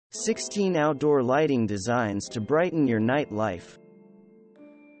16 outdoor lighting designs to brighten your night life.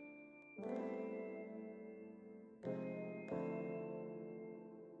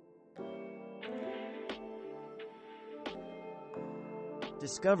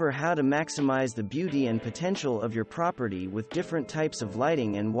 Discover how to maximize the beauty and potential of your property with different types of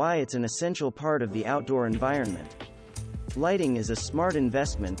lighting and why it's an essential part of the outdoor environment. Lighting is a smart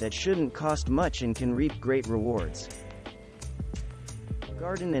investment that shouldn't cost much and can reap great rewards.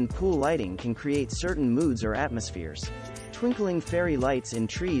 Garden and pool lighting can create certain moods or atmospheres. Twinkling fairy lights in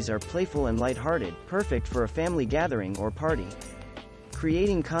trees are playful and lighthearted, perfect for a family gathering or party.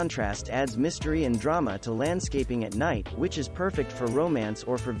 Creating contrast adds mystery and drama to landscaping at night, which is perfect for romance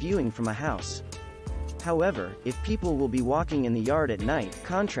or for viewing from a house. However, if people will be walking in the yard at night,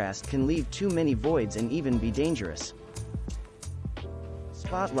 contrast can leave too many voids and even be dangerous.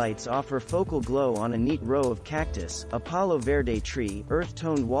 Spotlights offer focal glow on a neat row of cactus, a Palo Verde tree,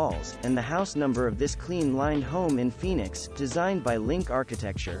 earth-toned walls, and the house number of this clean-lined home in Phoenix, designed by Link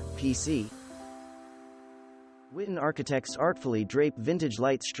Architecture, PC. Witten architects artfully drape vintage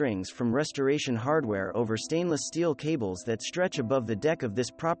light strings from Restoration Hardware over stainless steel cables that stretch above the deck of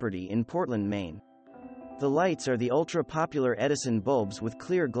this property in Portland, Maine. The lights are the ultra-popular Edison bulbs with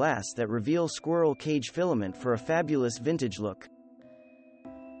clear glass that reveal squirrel cage filament for a fabulous vintage look.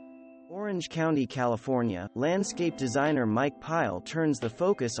 Orange County, California, landscape designer Mike Pyle turns the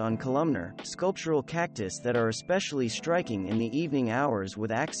focus on columnar, sculptural cactus that are especially striking in the evening hours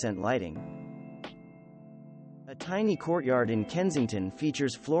with accent lighting. A tiny courtyard in Kensington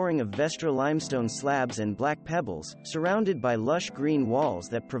features flooring of Vestra limestone slabs and black pebbles, surrounded by lush green walls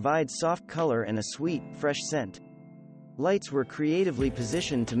that provide soft color and a sweet, fresh scent. Lights were creatively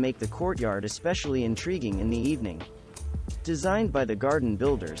positioned to make the courtyard especially intriguing in the evening. Designed by the garden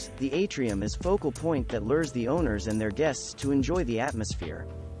builders, the atrium is focal point that lures the owners and their guests to enjoy the atmosphere.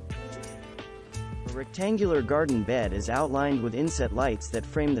 A rectangular garden bed is outlined with inset lights that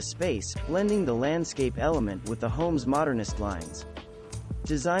frame the space, blending the landscape element with the home's modernist lines.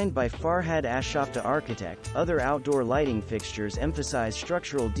 Designed by Farhad Ashafta Architect, other outdoor lighting fixtures emphasize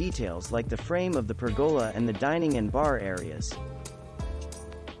structural details like the frame of the pergola and the dining and bar areas.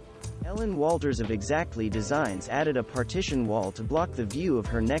 Ellen Walters of Exactly Designs added a partition wall to block the view of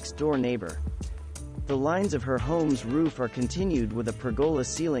her next-door neighbor. The lines of her home's roof are continued with a pergola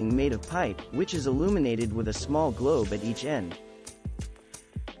ceiling made of pipe, which is illuminated with a small globe at each end.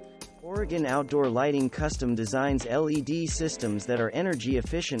 Oregon Outdoor Lighting custom designs LED systems that are energy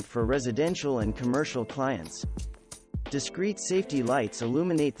efficient for residential and commercial clients. Discrete safety lights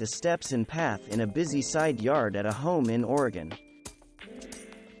illuminate the steps and path in a busy side yard at a home in Oregon.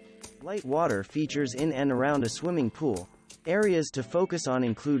 Light water features in and around a swimming pool. Areas to focus on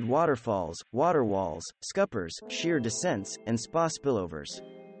include waterfalls, water walls, scuppers, sheer descents, and spa spillovers.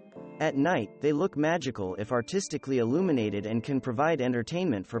 At night, they look magical if artistically illuminated and can provide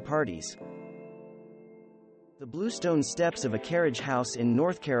entertainment for parties. The Bluestone steps of a Carriage house in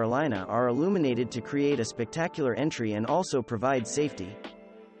North Carolina are illuminated to create a spectacular entry and also provide safety.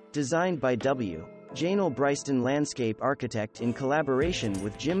 Designed by W. Janel Bryston Landscape Architect in collaboration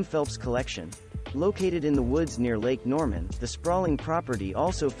with Jim Phelps Collection. Located in the woods near Lake Norman, the sprawling property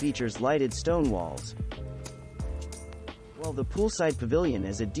also features lighted stone walls. While the poolside pavilion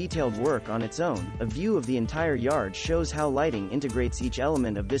is a detailed work on its own, a view of the entire yard shows how lighting integrates each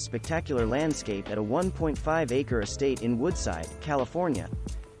element of this spectacular landscape at a 1.5-acre estate in Woodside, California.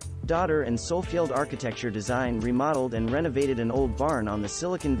 Daughter and Solfield Architecture Design remodeled and renovated an old barn on the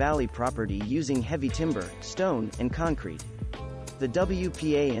Silicon Valley property using heavy timber, stone, and concrete. The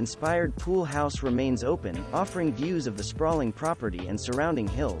WPA-inspired pool house remains open, offering views of the sprawling property and surrounding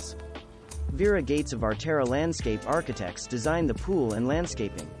hills. Vera Gates of Arterra Landscape Architects designed the pool and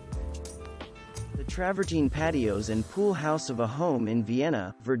landscaping. The travertine patios and pool house of a home in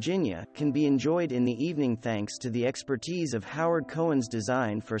Vienna, Virginia, can be enjoyed in the evening thanks to the expertise of Howard Cohen's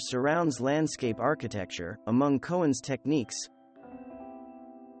design for surrounds landscape architecture. Among Cohen's techniques,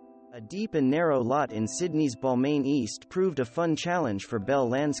 a deep and narrow lot in Sydney's Balmain East proved a fun challenge for Bell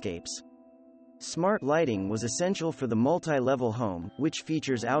Landscapes. Smart lighting was essential for the multi-level home, which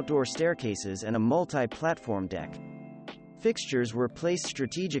features outdoor staircases and a multi-platform deck. Fixtures were placed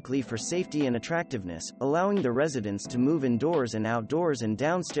strategically for safety and attractiveness, allowing the residents to move indoors and outdoors and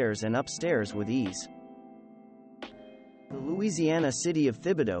downstairs and upstairs with ease. The Louisiana city of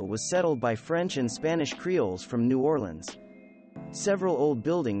Thibodaux was settled by French and Spanish Creoles from New Orleans. Several old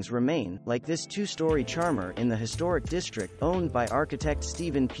buildings remain, like this two-story charmer in the historic district owned by architect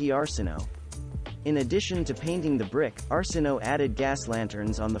Stephen P. Arsenault. In addition to painting the brick, Arsino added gas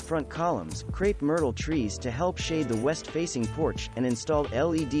lanterns on the front columns, crepe myrtle trees to help shade the west-facing porch, and installed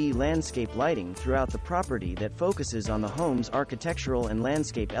LED landscape lighting throughout the property that focuses on the home's architectural and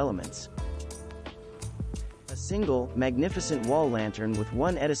landscape elements. A single, magnificent wall lantern with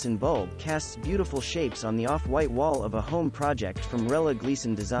one Edison bulb casts beautiful shapes on the off-white wall of a home project from Rella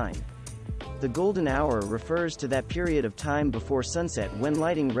Gleason Design. The golden hour refers to that period of time before sunset when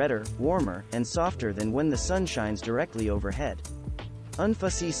lighting redder, warmer, and softer than when the sun shines directly overhead.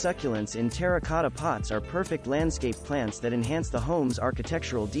 Unfussy succulents in terracotta pots are perfect landscape plants that enhance the home's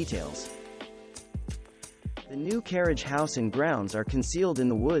architectural details. The new Carriage house and grounds are concealed in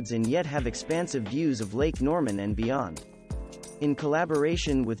the woods and yet have expansive views of Lake Norman and beyond. In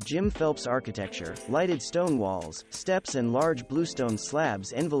collaboration with Jim Phelps Architecture, lighted stone walls, steps and large bluestone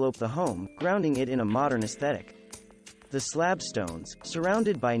slabs envelope the home, grounding it in a modern aesthetic. The slab stones,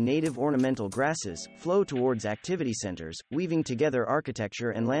 surrounded by native ornamental grasses, flow towards activity centers, weaving together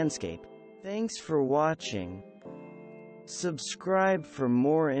architecture and landscape. Thanks for watching. Subscribe for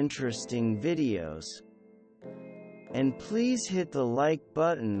more interesting videos. And please hit the like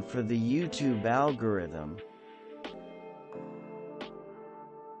button for the YouTube algorithm.